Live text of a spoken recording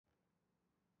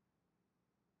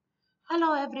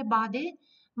Hello everybody,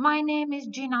 my name is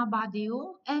Gina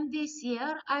and this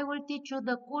year I will teach you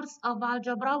the course of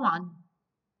Algebra 1.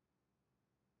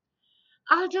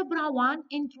 Algebra 1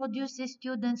 introduces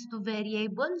students to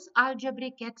variables,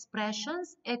 algebraic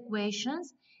expressions,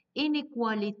 equations,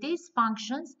 inequalities,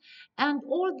 functions, and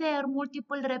all their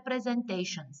multiple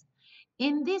representations.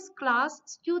 In this class,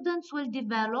 students will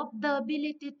develop the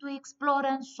ability to explore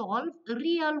and solve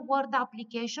real-world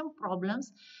application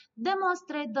problems,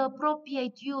 demonstrate the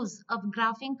appropriate use of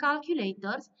graphing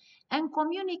calculators, and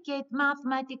communicate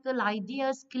mathematical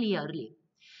ideas clearly.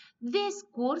 This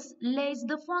course lays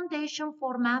the foundation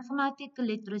for mathematical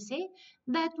literacy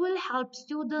that will help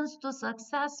students to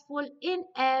successful in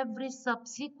every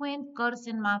subsequent course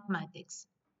in mathematics.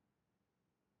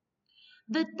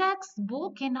 The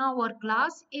textbook in our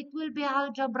class, it will be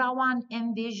Algebra 1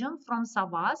 Envision from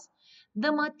Savas.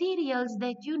 The materials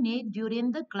that you need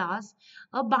during the class,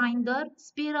 a binder,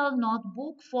 spiral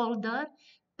notebook, folder,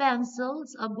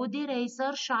 pencils, a good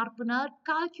eraser, sharpener,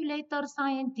 calculator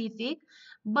scientific,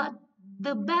 but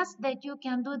the best that you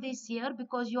can do this year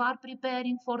because you are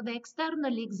preparing for the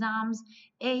external exams,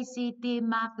 ACT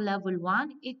Math Level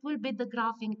 1, it will be the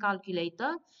graphing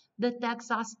calculator, the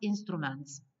Texas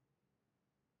Instruments.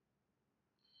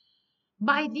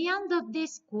 By the end of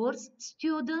this course,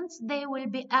 students, they will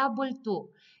be able to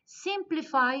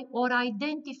simplify or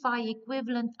identify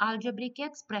equivalent algebraic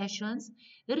expressions,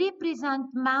 represent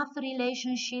math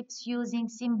relationships using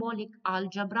symbolic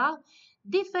algebra,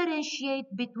 differentiate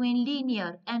between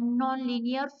linear and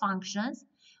nonlinear functions,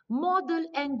 model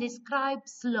and describe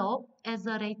slope as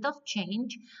a rate of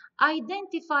change,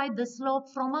 identify the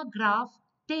slope from a graph,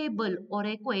 table or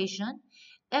equation,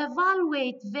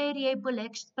 evaluate variable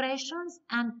expressions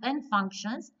and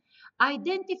functions,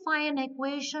 identify an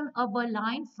equation of a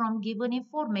line from given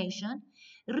information,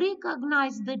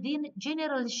 recognize the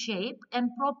general shape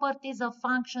and properties of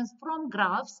functions from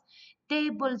graphs,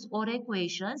 tables or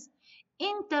equations,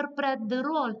 interpret the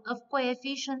role of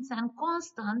coefficients and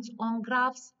constants on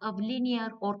graphs of linear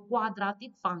or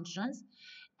quadratic functions,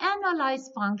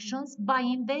 analyze functions by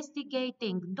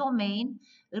investigating domain,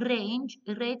 range,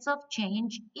 rates of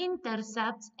change,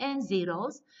 intercepts, and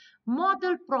zeros,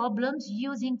 model problems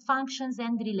using functions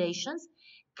and relations,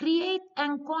 create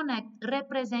and connect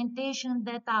representations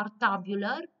that are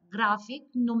tabular, graphic,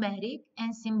 numeric,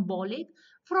 and symbolic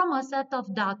from a set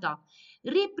of data,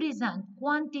 represent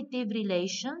quantitative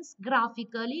relations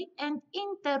graphically, and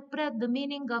interpret the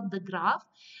meaning of the graph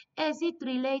as it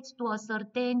relates to a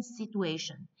certain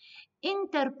situation.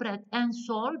 Interpret and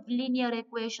solve linear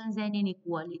equations and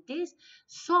inequalities,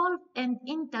 solve and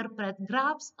interpret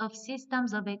graphs of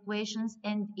systems of equations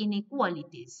and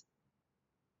inequalities.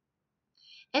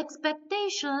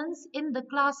 Expectations in the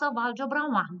class of Algebra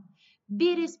 1.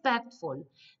 Be respectful.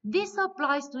 This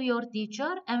applies to your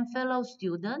teacher and fellow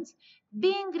students.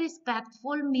 Being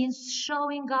respectful means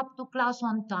showing up to class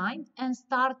on time and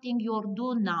starting your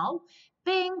do now,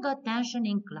 paying attention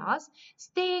in class,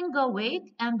 staying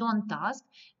awake and on task,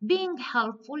 being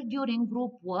helpful during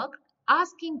group work,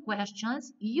 asking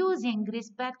questions, using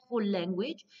respectful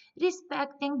language,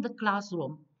 respecting the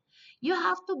classroom. You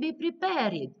have to be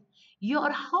prepared.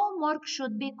 Your homework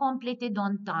should be completed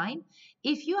on time.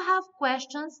 If you have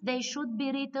questions, they should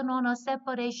be written on a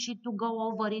separate sheet to go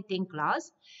over it in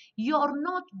class. Your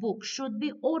notebook should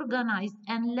be organized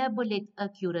and labeled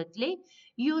accurately.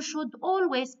 You should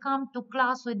always come to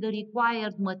class with the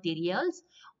required materials.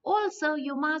 Also,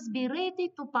 you must be ready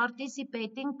to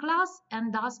participate in class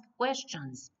and ask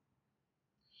questions.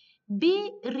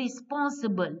 Be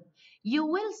responsible. You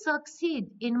will succeed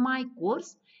in my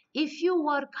course if you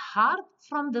work hard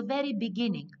from the very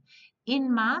beginning.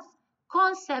 In math,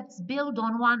 concepts build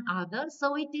on one another,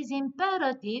 so it is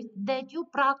imperative that you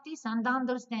practice and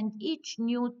understand each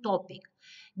new topic.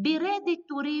 Be ready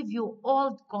to review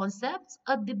old concepts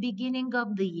at the beginning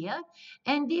of the year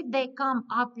and if they come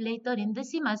up later in the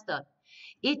semester.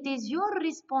 It is your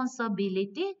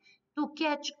responsibility to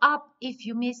catch up if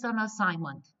you miss an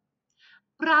assignment.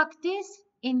 Practice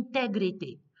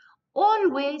integrity.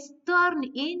 Always turn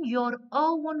in your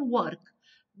own work.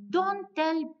 Don't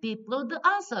tell people the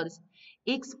answers.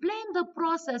 Explain the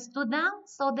process to them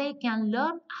so they can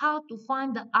learn how to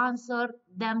find the answer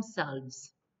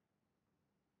themselves.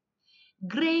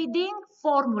 Grading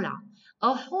formula.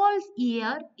 A whole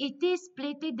year, it is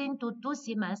split into 2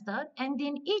 semesters, and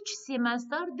in each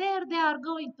semester, there are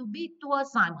going to be 2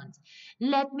 assignments.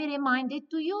 Let me remind it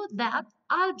to you that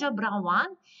Algebra 1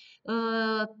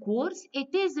 course,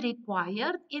 it is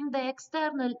required in the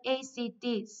external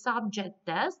ACT subject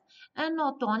test, and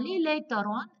not only later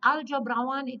on. Algebra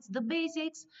 1, it's the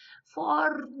basics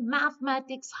for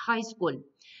mathematics high school.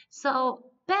 So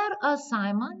per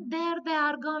assignment, there they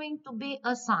are going to be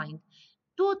assigned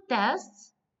two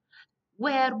tests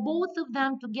where both of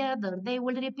them together they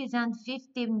will represent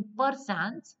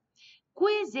 15%,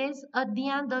 quizzes at the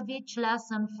end of each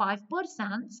lesson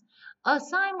 5%,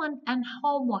 assignment and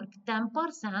homework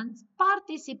 10%,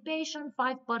 participation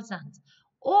 5%,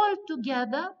 all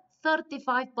together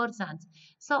 35%.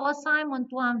 So assignment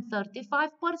 1 35%,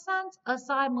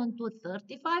 assignment 2 35%,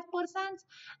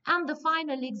 and the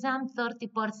final exam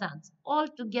 30%, all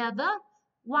together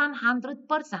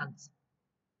 100%.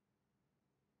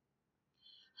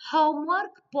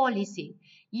 Homework policy.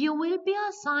 You will be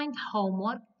assigned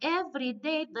homework every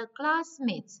day the class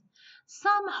meets.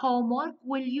 Some homework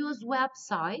will use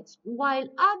websites, while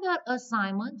other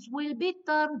assignments will be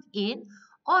turned in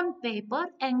on paper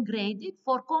and graded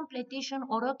for completion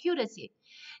or accuracy.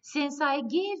 Since I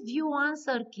gave you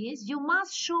answer keys, you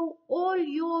must show all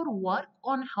your work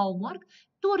on homework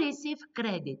to receive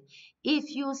credit.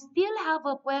 If you still have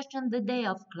a question the day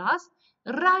of class,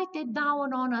 write it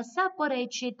down on a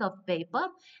separate sheet of paper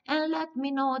and let me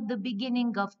know at the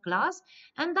beginning of class,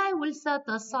 and I will set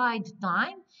aside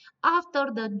time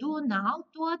after the do now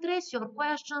to address your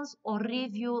questions or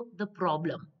review the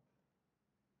problem.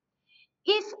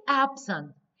 If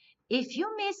absent, if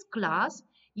you miss class,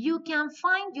 you can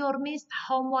find your missed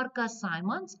homework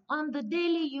assignments on the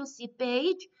daily UC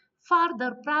page,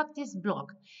 further practice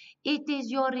blog. It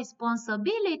is your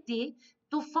responsibility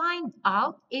to find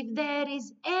out if there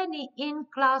is any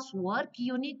in-class work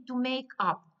you need to make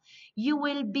up. You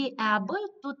will be able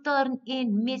to turn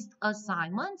in missed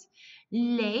assignments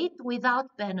late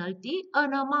without penalty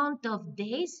an amount of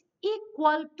days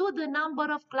equal to the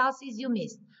number of classes you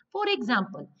missed. For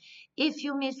example, if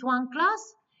you miss one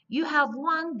class, you have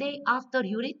 1 day after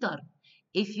you return.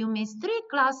 If you miss 3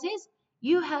 classes,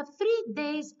 you have 3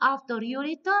 days after you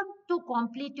return to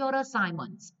complete your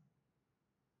assignments.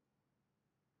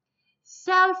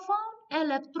 Cell phone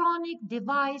electronic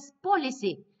device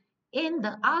policy in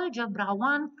the Algebra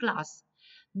 1 class.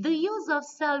 The use of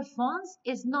cell phones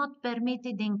is not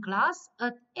permitted in class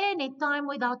at any time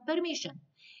without permission,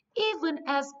 even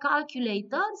as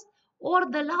calculators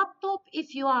or the laptop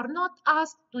if you are not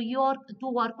asked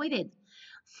to work with it.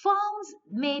 Phones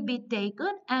may be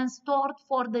taken and stored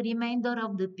for the remainder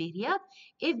of the period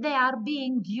if they are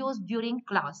being used during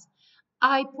class.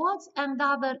 iPods and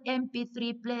other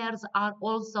MP3 players are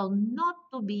also not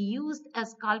to be used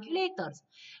as calculators.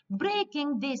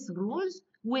 Breaking these rules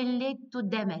will lead to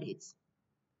demerits.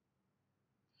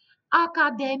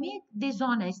 Academic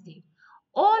dishonesty.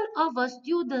 All of a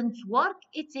student's work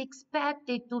is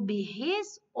expected to be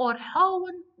his or her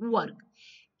own work.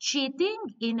 Cheating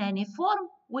in any form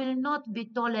will not be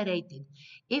tolerated.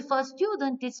 If a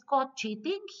student is caught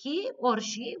cheating, he or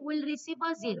she will receive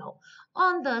a 0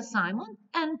 on the assignment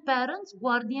and parents,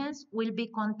 guardians will be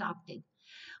contacted.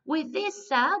 With this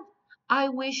said, I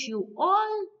wish you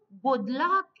all good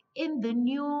luck in the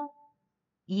new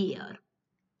year.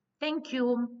 Thank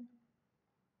you.